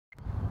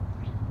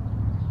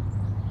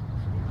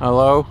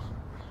Hello.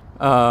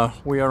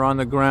 We are on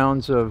the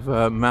grounds of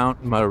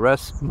Mount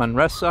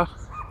Manresa,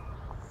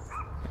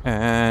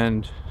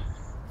 and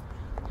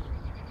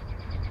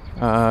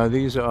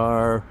these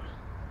are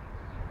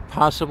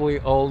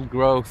possibly old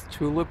growth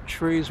tulip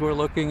trees we're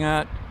looking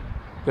at.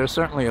 They're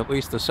certainly at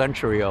least a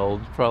century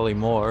old, probably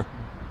more.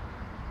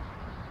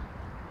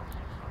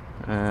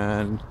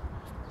 And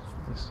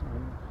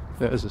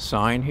there's a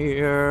sign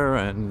here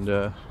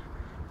and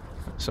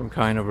some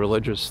kind of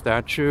religious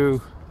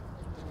statue.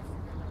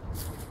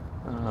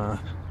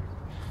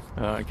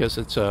 I guess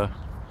it's a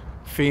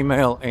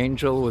female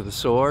angel with a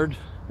sword.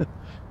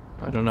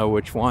 I don't know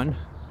which one.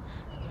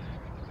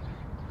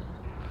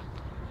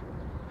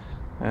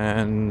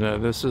 And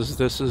this is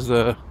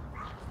the,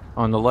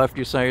 on the left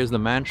you say, is the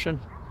mansion?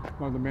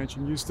 Well, the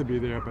mansion used to be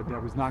there, but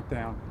that was knocked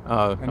down.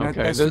 Oh,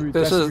 okay.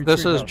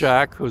 This is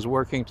Jack, who's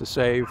working to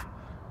save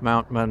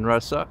Mount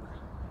Manresa.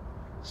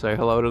 Say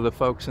hello to the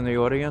folks in the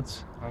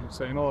audience. I'm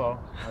saying hello.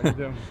 How you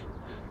doing?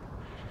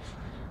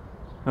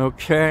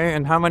 Okay,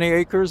 and how many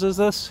acres is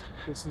this?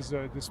 This is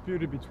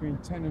disputed between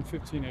 10 and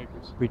 15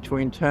 acres.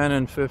 Between 10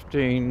 and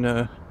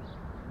 15.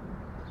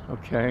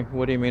 Okay,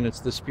 what do you mean it's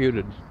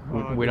disputed?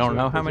 We don't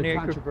know how many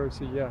acres?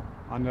 Controversy, yeah,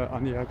 on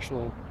the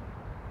actual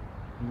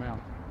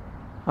amount.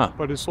 Huh.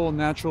 But it's all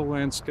natural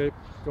landscape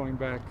going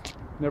back,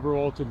 never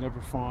altered,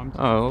 never farmed.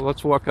 Oh,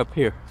 let's walk up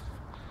here.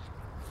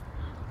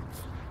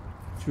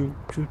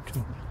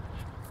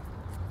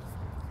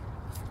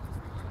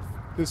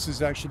 This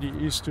is actually the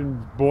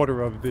eastern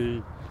border of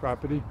the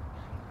property.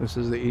 This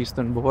is the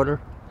eastern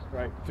border?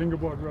 Right.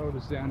 Fingerboard Road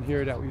is down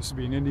here. That used to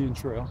be an Indian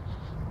trail.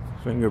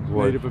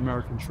 Fingerboard. Native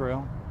American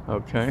trail.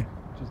 Okay.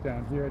 Which is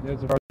down here.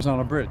 There's the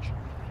Verrazano Bridge.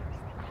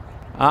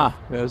 Ah,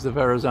 there's the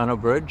Verrazano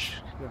Bridge.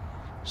 Yeah.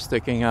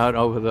 Sticking out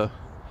over the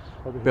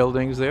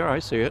buildings there. I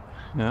see it.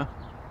 Yeah.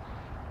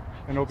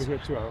 And over here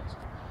too, Alex.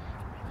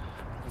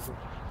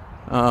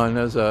 Oh, and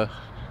there's a,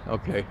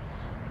 okay,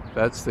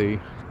 that's the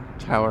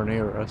tower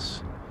near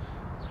us.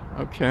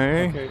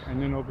 Okay. Okay,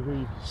 and then over here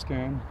you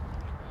scan.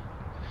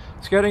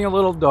 It's getting a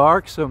little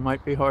dark, so it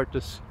might be hard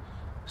to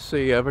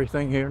see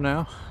everything here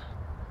now.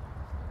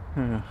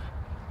 Yeah.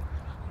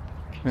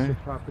 Okay. The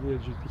property,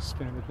 as you can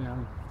scan it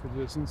down to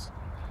the distance,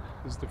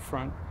 is the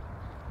front.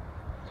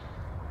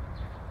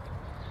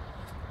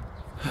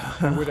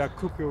 And where that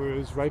cuckoo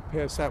is, right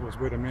past that was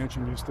where the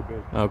mansion used to be.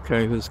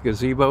 Okay, this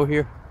gazebo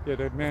here? Yeah,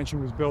 that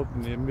mansion was built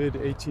in the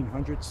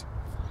mid-1800s.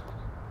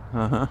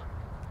 Uh-huh.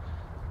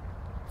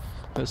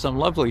 There's some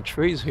lovely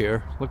trees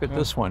here. Look at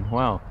this one.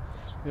 Wow.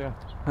 Yeah.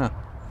 Huh.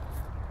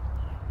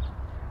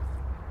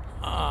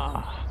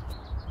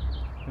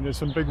 And there's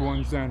some big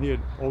ones down here,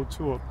 old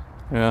tulip.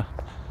 Yeah.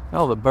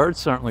 Well, the birds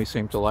certainly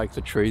seem to like the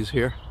trees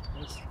here.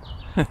 Yes.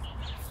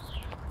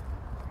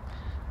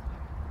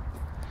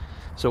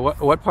 So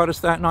what part of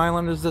Staten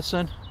Island is this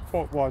in?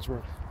 Fort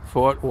Wadsworth.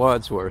 Fort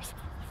Wadsworth.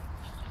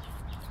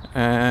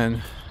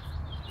 And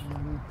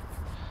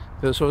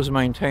this was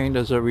maintained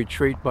as a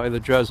retreat by the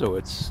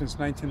Jesuits. Since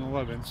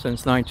 1911.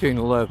 Since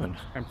 1911.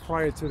 And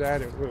prior to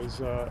that, it was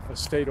a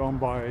estate owned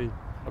by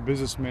a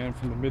businessman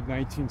from the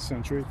mid-19th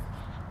century.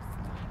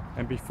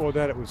 And before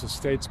that, it was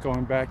estates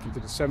going back into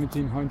the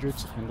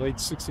 1700s and late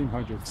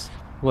 1600s.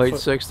 Late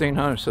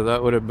 1600s, so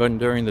that would have been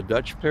during the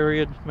Dutch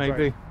period,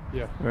 maybe? Right.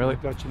 Yeah, really?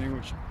 Dutch and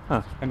English.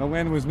 Huh. And the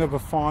land was never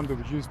farmed, it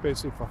was used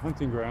basically for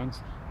hunting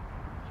grounds.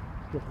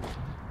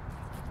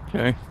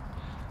 Okay.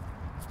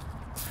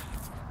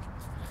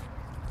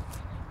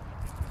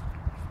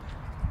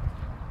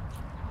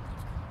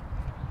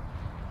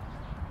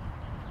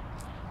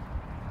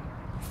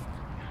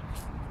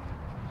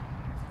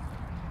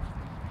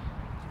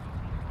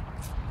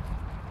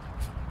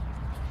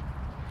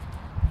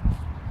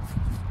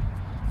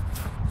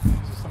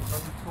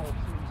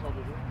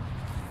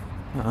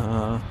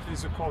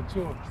 These are called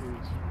tulip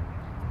trees.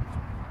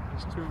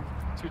 There's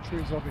two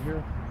trees over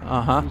here.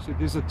 Uh-huh.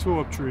 These are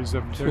tulip trees.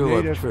 They're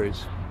tulip native,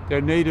 trees.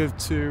 They're native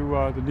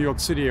to the New York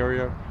City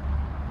area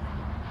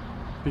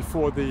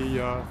before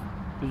the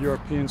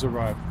Europeans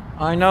arrived.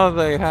 I know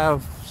they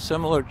have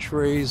similar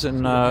trees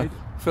in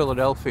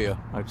Philadelphia.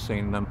 I've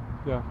seen them.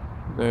 Yeah.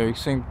 They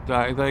seem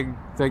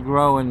they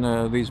grow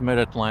in these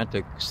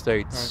mid-Atlantic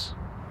states.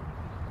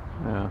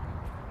 Right. Yeah.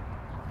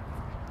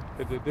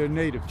 They're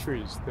native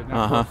trees. They're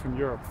not brought from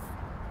Europe.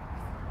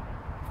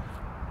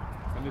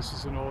 And this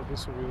is a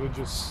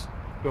religious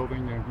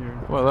building down here.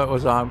 Well, that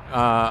was a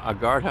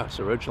guardhouse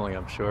originally,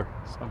 I'm sure.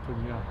 Something,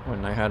 yeah.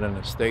 When they had an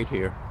estate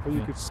here. Well,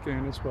 you could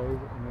scan this way.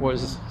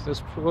 Was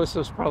this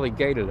probably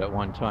gated at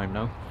one time?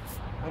 No.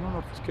 I don't know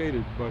if it's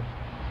gated, but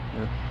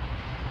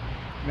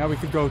now we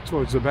could go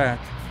towards the back.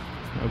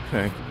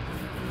 Okay.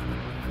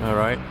 All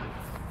right.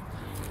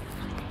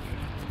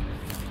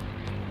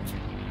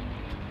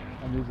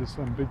 And these are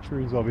some big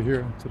trees over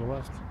here to the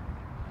left.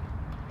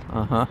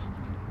 Uh-huh.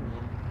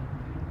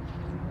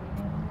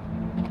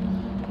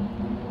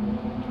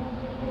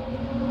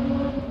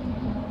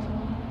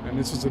 And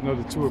this is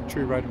another tulip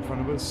tree right in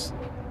front of us,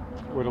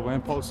 where the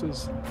lamppost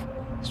is,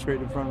 straight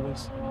in front of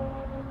us.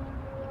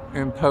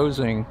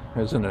 Imposing,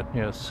 isn't it?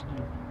 Yes.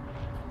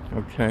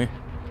 Okay.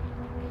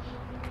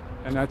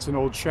 And that's an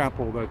old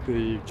chapel that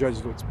the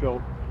Jesuits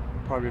built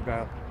probably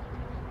about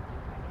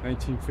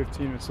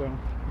 1915 or so.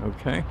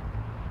 Okay.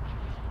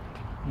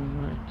 All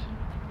right.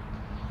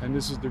 And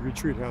this is the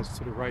retreat house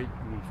to the right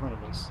and in front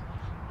of us.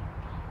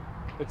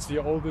 It's the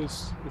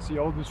oldest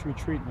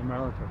retreat in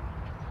America.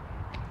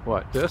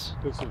 What, this?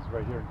 This is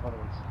right here in front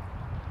of us.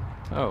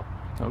 Oh,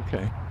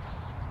 okay.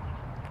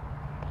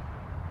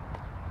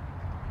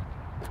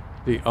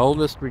 The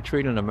oldest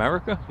retreat in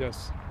America?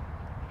 Yes.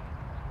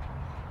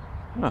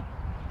 Huh.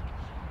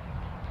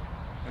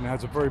 And it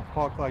has a very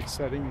park-like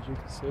setting, as you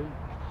can see.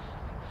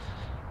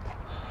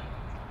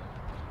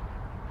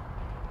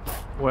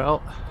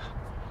 Well,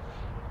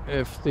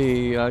 if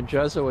the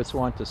Jesuits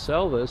want to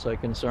sell this, I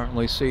can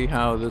certainly see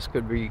how this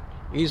could be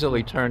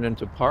easily turned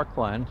into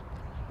parkland.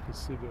 You can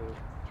see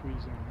the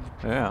trees in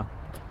here. Yeah.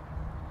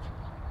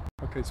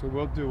 Okay, so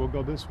we'll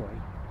go this way.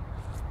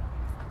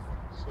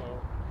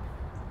 So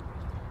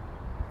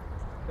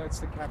that's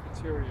the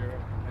cafeteria,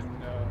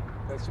 and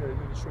that's the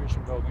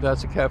administration building.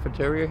 That's a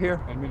cafeteria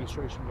here?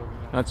 Administration building.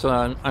 Yeah. That's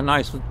a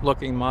nice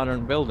looking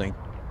modern building.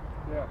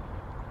 Yeah.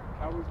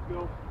 That was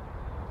built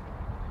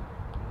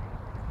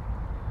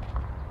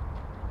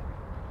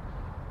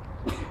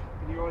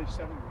in the early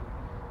 70s.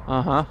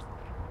 Uh-huh.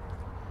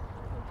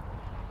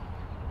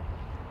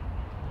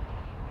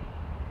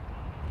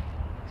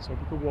 So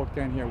we could walk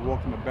down here,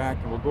 walk in the back,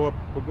 and we'll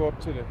go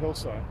up to the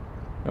hillside.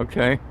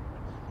 Okay.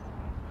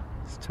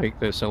 Let's take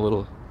this a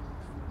little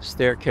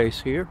staircase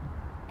here.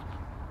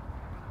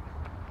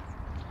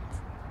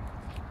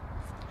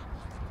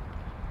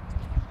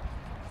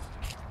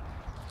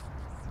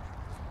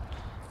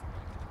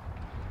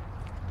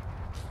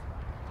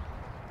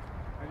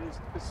 And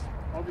this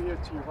over here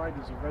to your right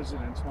is a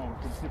residence home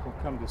when people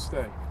come to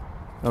stay.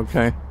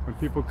 Okay. When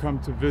people come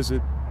to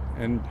visit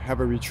and have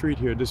a retreat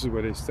here, this is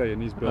where they stay, in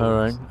these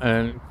buildings. All right.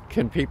 And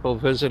can people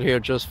visit here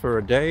just for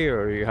a day,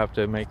 or you have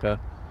to make a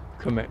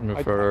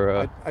commitment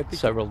for I think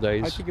several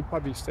days? I think you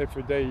probably stay for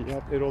a day.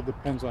 It all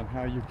depends on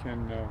how you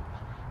can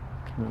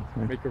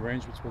Okay. make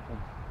arrangements with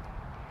them.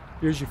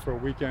 Usually for a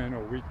weekend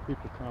or a week,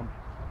 people come.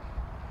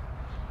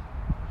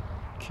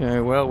 Okay,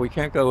 well, we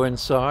can't go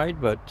inside,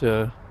 but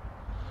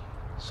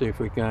see if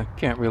we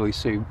can't really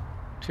see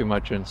too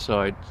much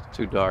inside. It's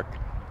too dark.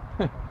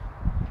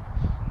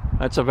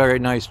 That's a very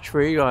nice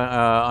tree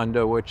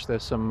under which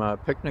there's some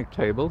picnic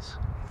tables.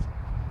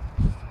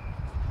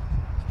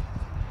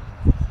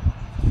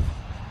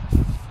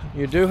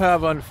 You do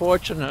have,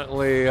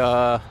 unfortunately,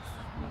 a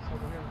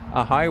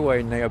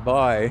highway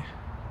nearby.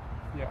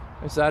 Yeah.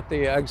 Is that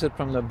the exit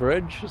from the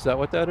bridge? Is that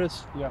what that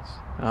is? Yes.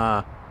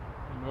 Ah.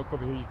 And look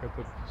over here, you got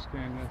the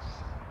scan this.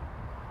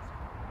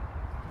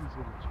 These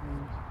are the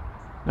trees.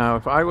 Now,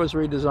 if I was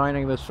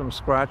redesigning this from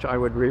scratch, I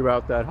would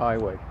reroute that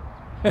highway.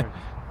 Right.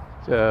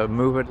 To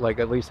move it like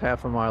at least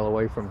half a mile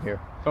away from here.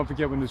 Don't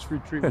forget, when this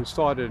retreat was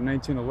started in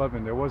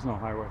 1911, there was no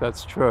highway.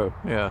 That's true,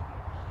 yeah.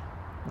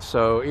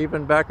 So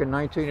even back in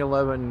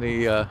 1911,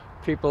 the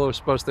people who were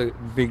supposed to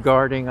be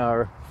guarding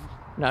our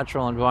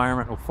natural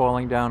environment were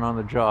falling down on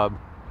the job.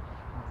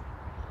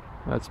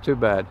 That's too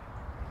bad.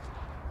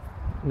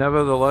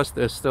 Nevertheless,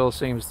 there still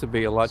seems to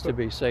be a lot to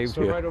be saved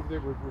so here. right over there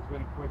was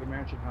where the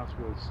mansion house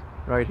was.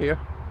 Right here?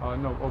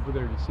 No, over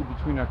there. You see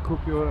between that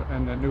cupola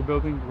and that new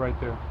building? Right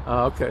there.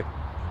 Oh, okay.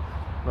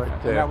 Right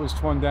there. And that was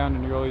torn down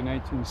in the early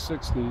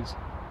 1960s.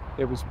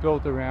 It was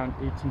built around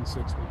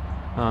 1860.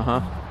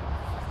 Uh-huh.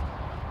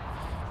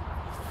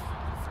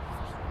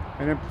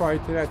 And then prior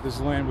to that, this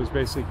land was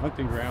basically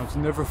hunting grounds,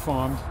 never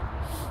farmed,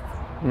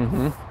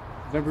 Mm-hmm.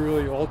 never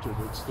really altered.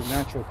 It's the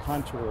natural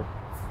contour.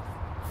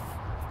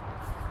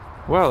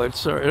 Well,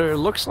 it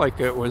looks like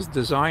it was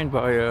designed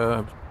by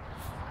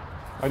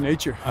A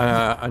nature.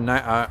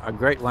 a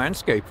great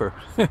landscaper.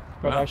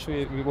 But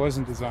actually, it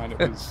wasn't designed.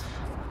 It's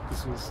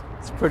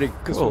pretty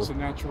This cool. was a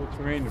natural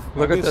terrain.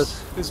 Look Now at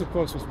this. This, of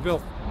course, was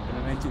built in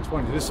the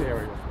 1920s, this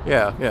area.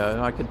 Yeah,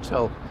 yeah, I can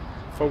tell.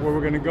 But where we're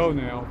going to go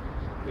now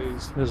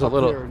is There's a up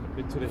little- here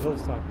into the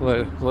hilltop.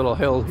 Little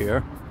hill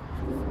here.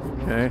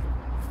 Okay.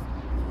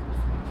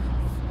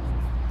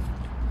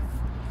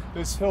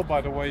 This hill,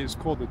 by the way, is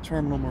called the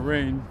Terminal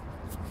Moraine.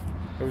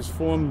 It was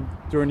formed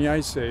during the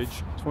Ice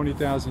Age,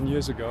 20,000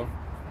 years ago.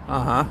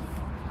 Uh-huh.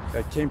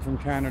 That came from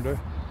Canada,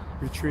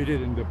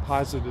 retreated and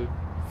deposited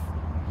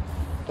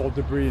all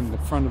debris in the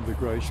front of the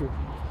glacier.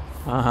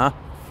 Uh-huh.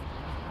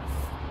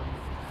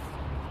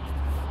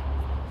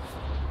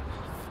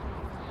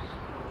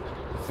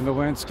 And the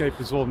landscape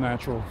is all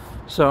natural.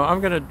 So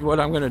what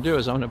I'm gonna do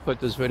is I'm gonna put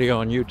this video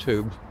on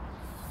YouTube,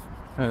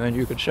 and then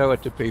you could show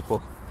it to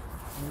people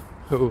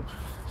who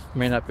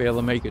may not be able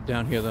to make it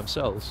down here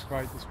themselves.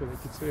 Right, this way they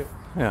can see it.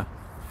 Yeah.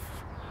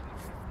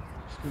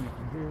 Skin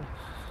up in here.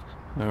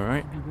 All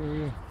right.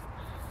 Area.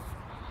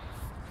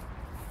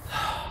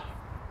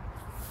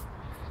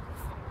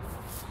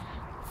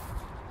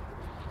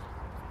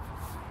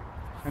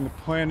 And the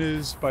plan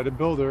is by the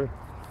builder,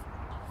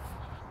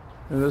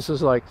 And this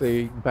is like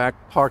the back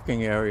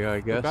parking area, I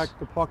guess,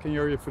 the parking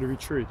area for the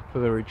retreat. for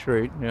the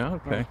retreat. Yeah.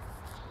 Okay. Right.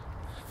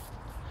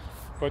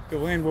 But the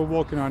land we're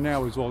walking on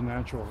now is all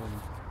natural.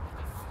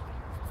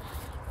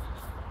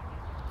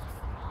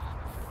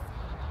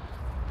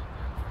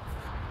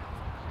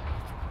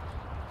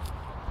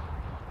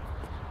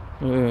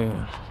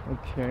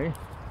 Okay.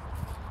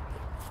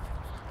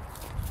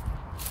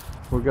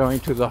 We're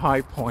going to the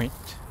high point.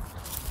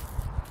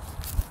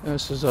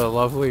 This is a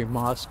lovely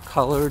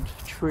moss-colored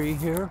tree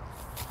here.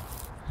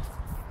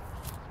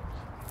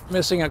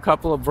 Missing a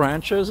couple of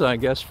branches, I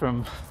guess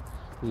from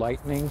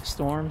lightning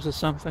storms or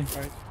something.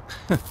 Right.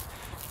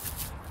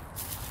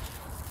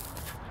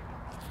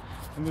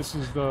 And this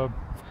is the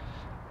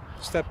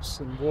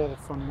steps and wall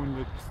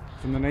from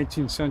the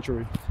 19th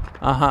century.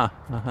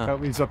 That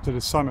leads up to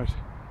the summit.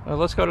 Well,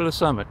 let's go to the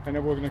summit. And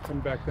then we're going to come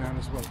back down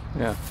as well.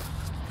 Yeah.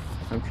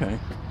 Okay.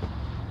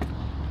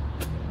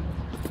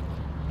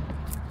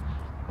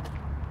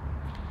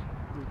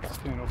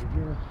 Stand over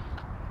here.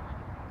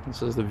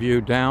 This is the view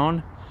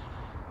down.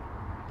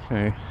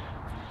 Okay.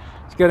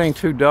 It's getting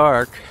too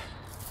dark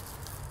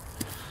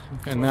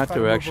in that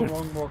direction. Move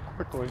along more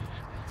quickly.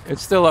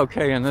 It's still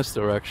okay in this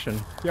direction.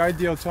 The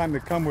ideal time to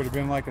come would have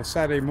been like a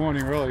Saturday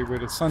morning early where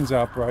the sun's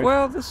out bright.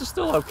 Well, this is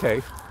still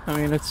okay. I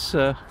mean, it's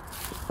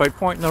if I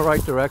point in the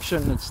right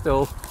direction, it's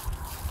still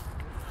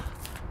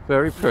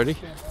very pretty.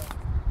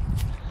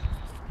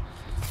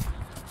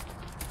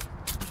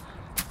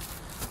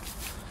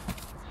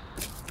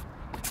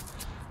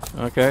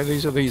 Okay,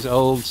 these are these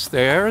old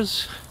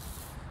stairs,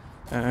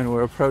 and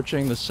we're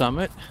approaching the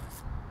summit.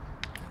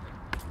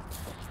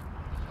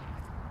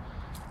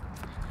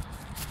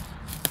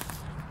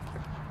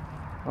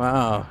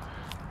 Wow,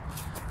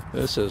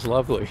 this is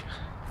lovely.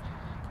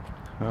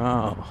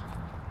 Wow.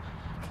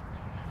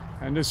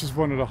 And this is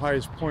one of the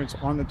highest points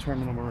on the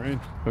terminal moraine.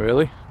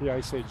 Really? The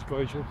Ice Age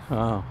glacier.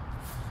 Oh.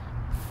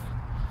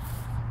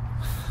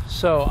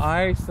 So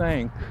I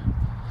think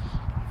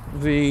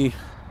the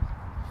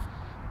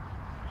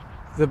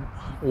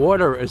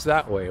water is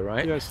that way,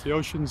 right? Yes, the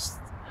ocean's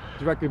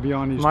directly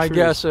beyond these My trees.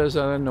 guess is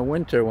that in the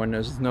winter, when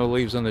there's no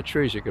leaves on the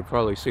trees, you could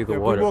probably see the If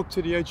water. we walk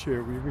to the edge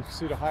here, we can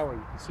see the highway.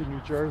 You can see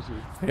New Jersey.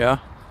 Yeah?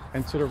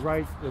 And to the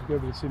right, you'll be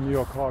able to see New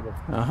York Harbor.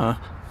 Uh-huh.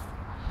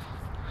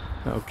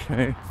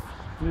 Okay.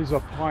 These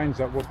are pines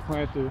that were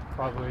planted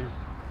probably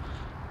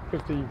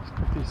 50,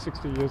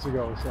 60 years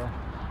ago, so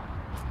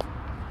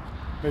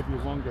maybe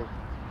longer.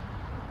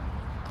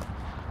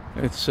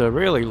 It's a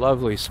really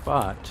lovely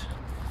spot.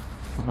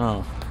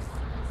 Oh.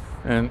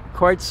 And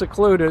quite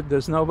secluded.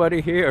 There's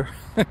nobody here.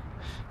 See,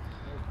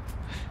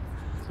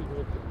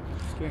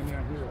 scan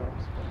down here.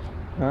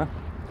 Huh?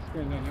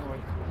 Scan down that way.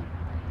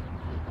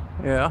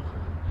 Yeah.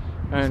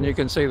 And you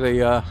can see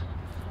the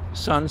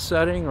sun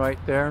setting right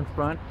there in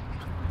front.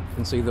 You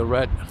can see the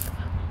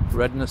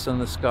redness in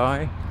the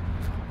sky.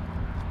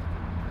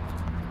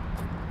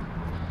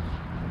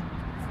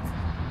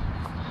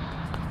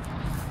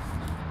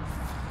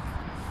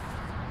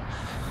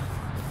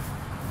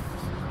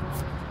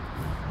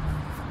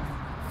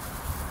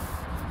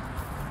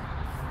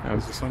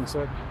 There's the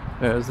sunset.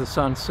 There's the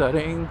sun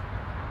setting.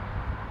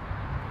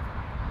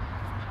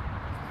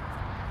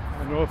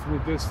 And off in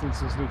the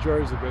distance is New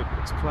Jersey, but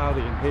it's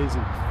cloudy and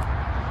hazy.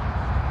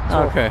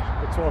 Okay.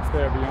 It's off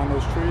there beyond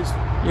those trees.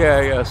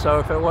 Yeah, yeah. So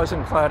if it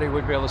wasn't cloudy,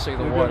 we'd be able to see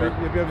the water.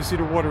 You'll be able to see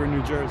the water in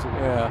New Jersey.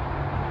 Yeah.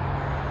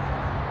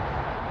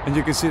 And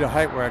you can see the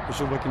height rack because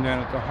you're looking down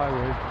at the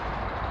highway.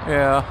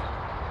 Yeah.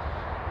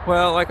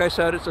 Well, like I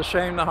said, it's a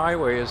shame the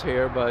highway is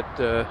here, but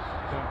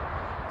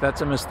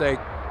that's a mistake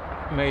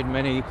made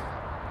many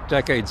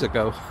decades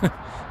ago. You get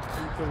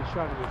a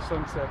shot of the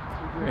sunset.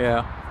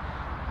 Yeah.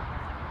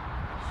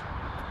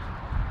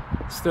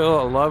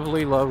 Still a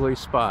lovely, lovely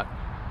spot.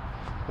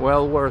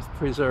 Well worth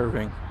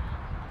preserving.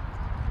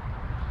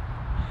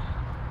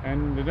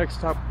 And the next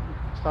stop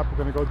we're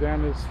going to go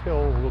down this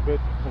hill a little bit.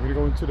 We're going to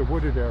go into the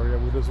wooded area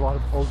where there's a lot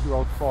of old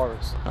growth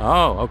forest.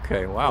 Oh,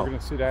 okay. We're Wow. going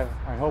to see that.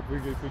 I hope we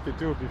could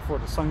do it before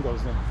the sun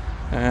goes in.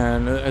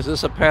 And is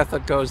this a path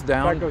that goes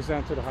down? That goes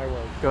down to the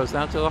highway. Goes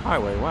down to the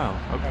highway. Wow.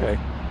 Okay.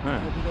 All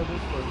right. If you go this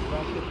way,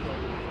 back this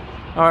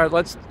way. All right,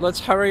 let's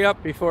hurry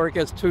up before it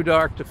gets too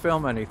dark to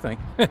film anything.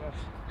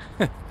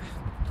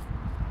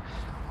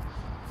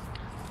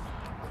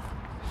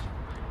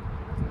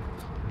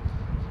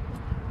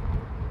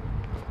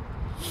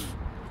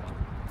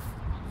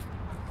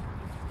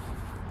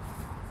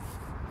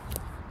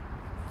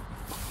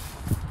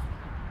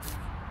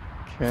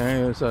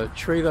 Okay, there's a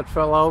tree that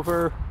fell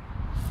over.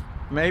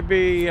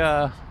 Maybe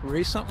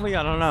recently,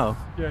 I don't know.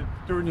 Yeah,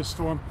 during the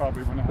storm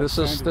probably when it had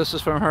This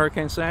is from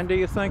Hurricane Sandy,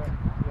 you think?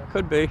 Yeah.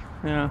 Could be,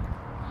 yeah.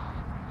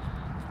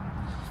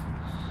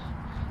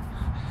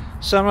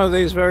 Some of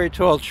these very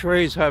tall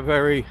trees have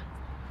very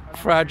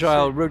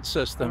fragile root I don't know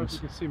systems.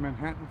 if you can see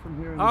Manhattan from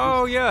here.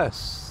 Oh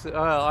yes,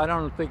 I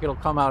don't think it'll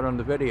come out on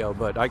the video,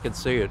 but I can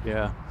see it.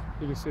 Yeah,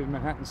 You can see the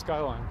Manhattan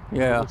skyline.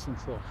 Yeah. Listen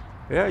to.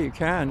 yeah, you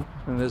can.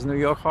 And there's New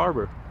York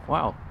Harbor.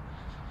 Wow,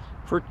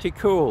 pretty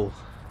cool.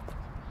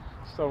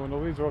 So when the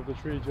leaves are off the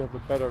trees, you have a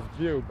better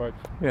view, but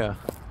Yeah,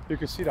 you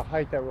can see the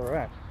height that we're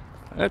at.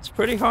 that's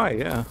pretty high.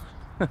 Yeah.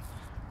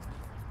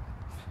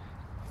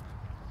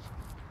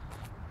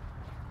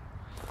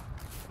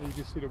 And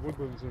you can see the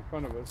woodlands in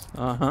front of us,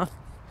 Uh-huh.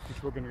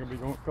 which we're going to be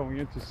going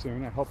into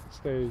soon. I hope it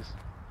stays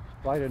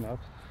light enough.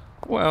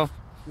 Well,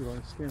 You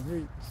want to scan here,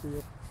 you can see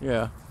it.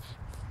 yeah.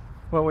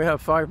 Well, we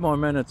have 5 more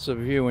minutes of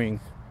viewing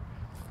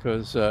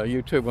because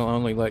YouTube will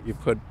only let you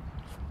put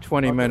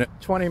 20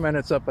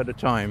 minutes up at a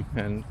time,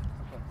 and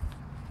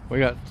we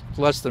got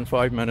less than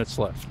 5 minutes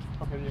left.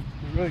 Okay,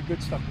 the really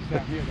good stuff is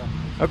down here,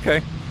 though.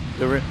 Okay.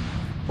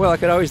 Well, I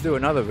could always do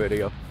another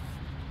video,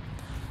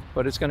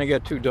 but it's going to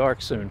get too dark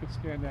You soon. can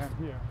scan down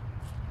here.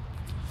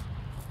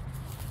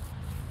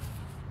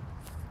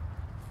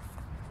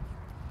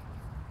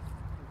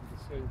 You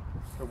can see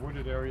a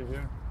wooded area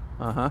here.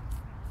 Uh-huh.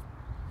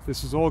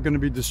 This is all going to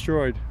be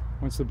destroyed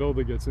once the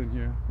builder gets in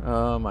here.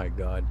 Oh my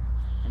God.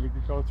 And we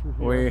could go through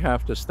here. We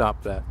have to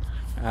stop that.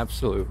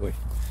 Absolutely.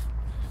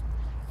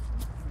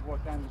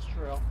 Walk down this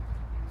trail.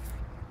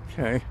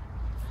 Okay.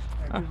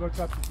 And if you look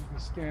up, you can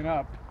scan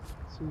up,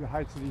 see the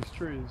heights of these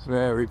trees.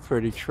 Very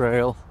pretty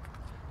trail.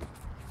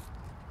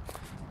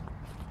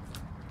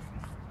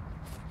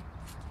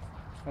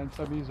 And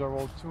some of these are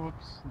old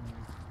tulips and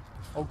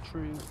oak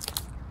trees.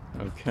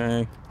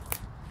 Okay.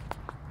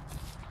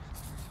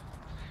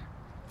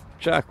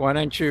 Jack, why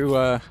don't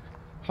you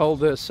hold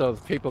this so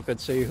people could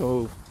see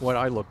what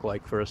I look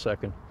like for a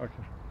second? Okay.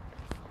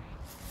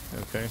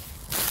 Okay.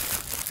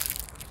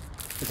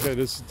 Okay,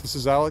 this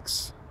is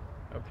Alex.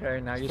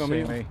 Okay, now you Tell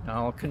see me. me.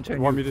 I'll continue.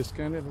 You want me to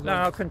scan it? No,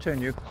 I'll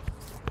continue.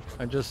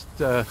 I just,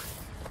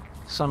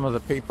 some of the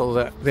people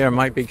that there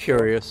might be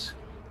curious.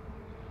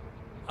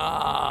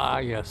 Ah,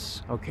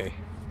 yes. Okay.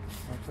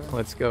 Okay.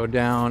 Let's go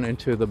down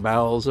into the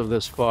bowels of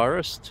this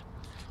forest.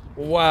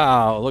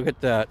 Wow, look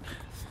at that.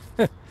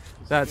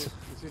 That's, You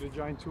see the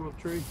giant tulip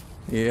tree?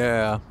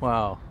 yeah,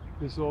 wow.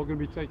 This is all going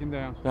to be taken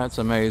down. That's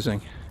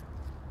amazing. Can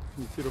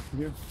you see it from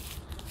here?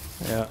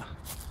 Yeah.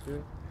 Yeah.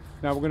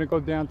 Now we're going to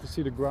go down to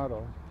see the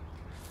grotto.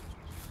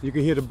 You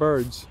can hear the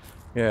birds.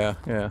 Yeah,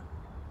 yeah.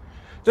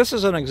 This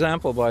is an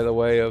example, by the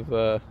way, of,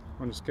 Want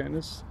to scan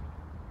this?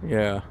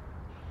 yeah,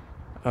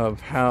 of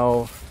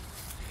how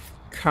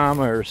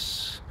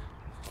commerce,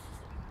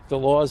 the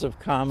laws of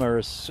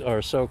commerce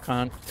are so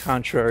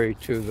contrary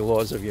to the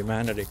laws of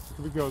humanity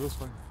Here we go this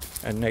way.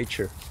 and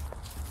nature.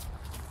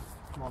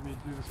 You want me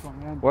to do this one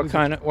again? What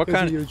kind of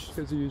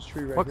There's a huge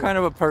tree right what here. kind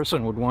of a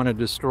person would want to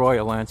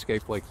destroy a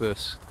landscape like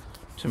this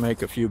to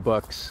make a few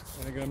bucks?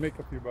 And they're going to make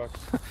a few bucks.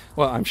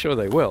 Well, I'm sure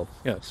they will.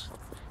 Yes.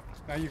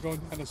 Now you're going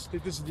down this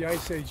is the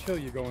Ice Age hill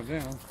you're going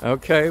down.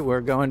 Okay,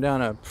 we're going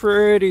down a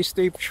pretty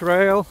steep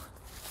trail,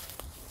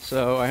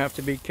 so I have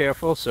to be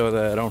careful so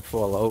that I don't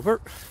fall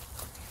over.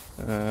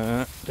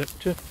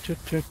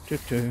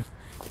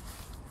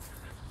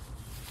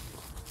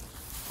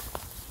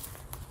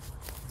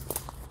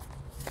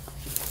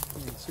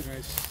 You can see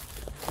nice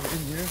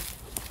in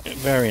here.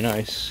 Very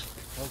nice.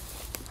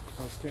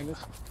 I'll scan this.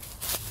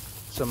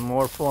 Some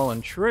more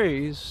fallen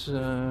trees,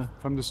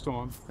 From the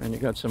storm. and you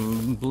got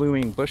some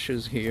blooming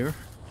bushes here.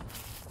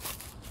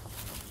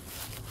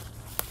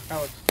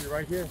 Alex, you're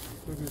right here.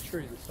 Look at the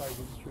tree, the size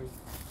of the tree.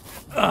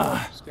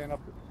 Scan up.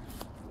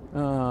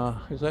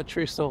 Is that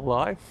tree still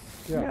alive?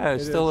 Yeah,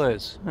 it it still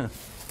is. Huh.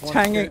 It's One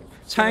hanging. scan-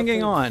 It's scan up hanging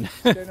to- on.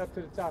 Stand up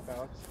to the top,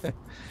 Alex.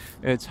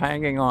 It's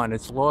hanging on.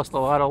 It's lost a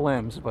lot of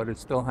limbs, but it's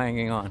still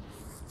hanging on.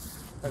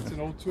 That's an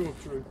old tulip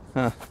tree.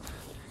 Huh.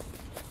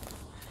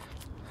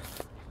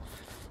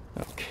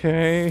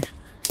 Okay.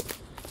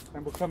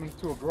 And we're coming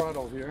to a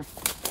grotto here.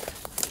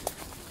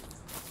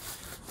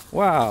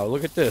 Wow,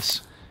 look at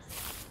this.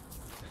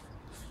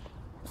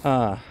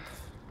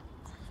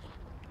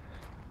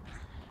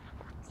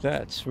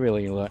 That's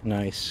really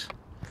nice.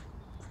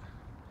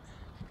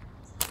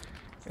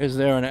 Is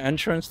there an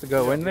entrance to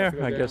go Yeah, in you there? have to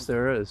go I guess down.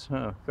 there is.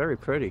 Huh, very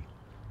pretty.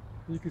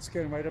 You can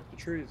scan right up the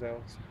trees,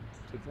 Alex.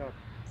 To the top.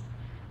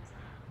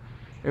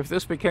 If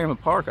this became a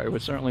park, I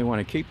would certainly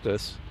want to keep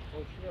this.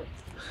 Oh,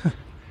 sure.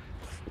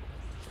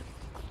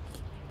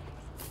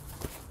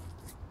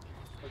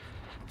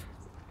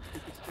 You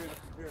can scan up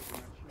from here if you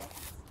want.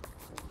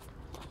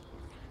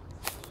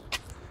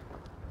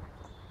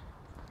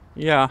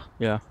 Yeah,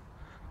 yeah.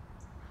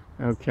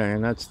 Okay,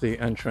 and that's the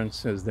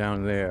entrance is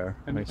down there.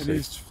 And I see.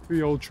 these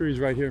 3 old trees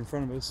right here in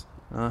front of us.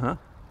 Uh-huh.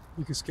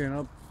 You can scan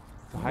up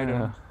to hide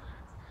them.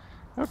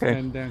 Okay,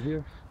 And down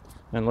here.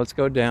 and let's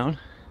go down.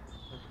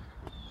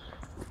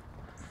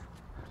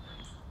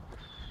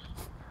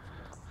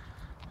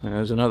 And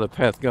there's another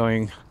path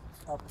going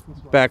Up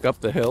this way. back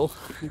up the hill.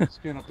 You can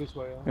scan up this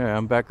way. Alex. Yeah,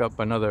 I'm back up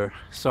another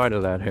side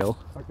of that hill.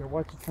 Okay,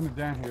 watch it coming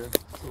down here.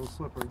 It's a little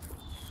slippery.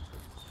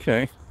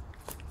 Okay.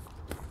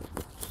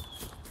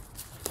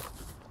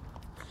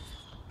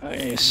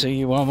 I see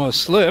you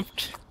almost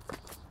slipped.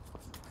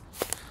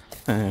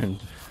 And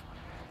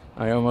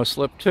I almost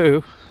slipped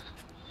too.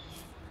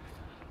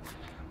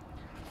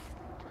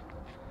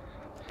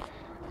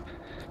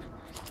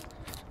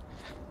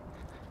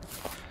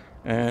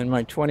 And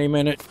my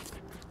 20-minute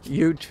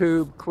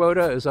YouTube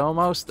quota is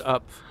almost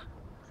up.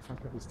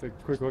 Okay, let's take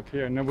a quick look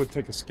here and then we'll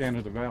take a scan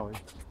of the valley.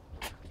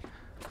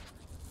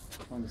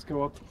 Let's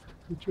go up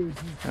the tree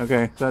here.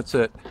 Okay, that's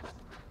it.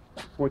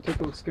 Boy, take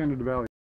a look, scan of the valley.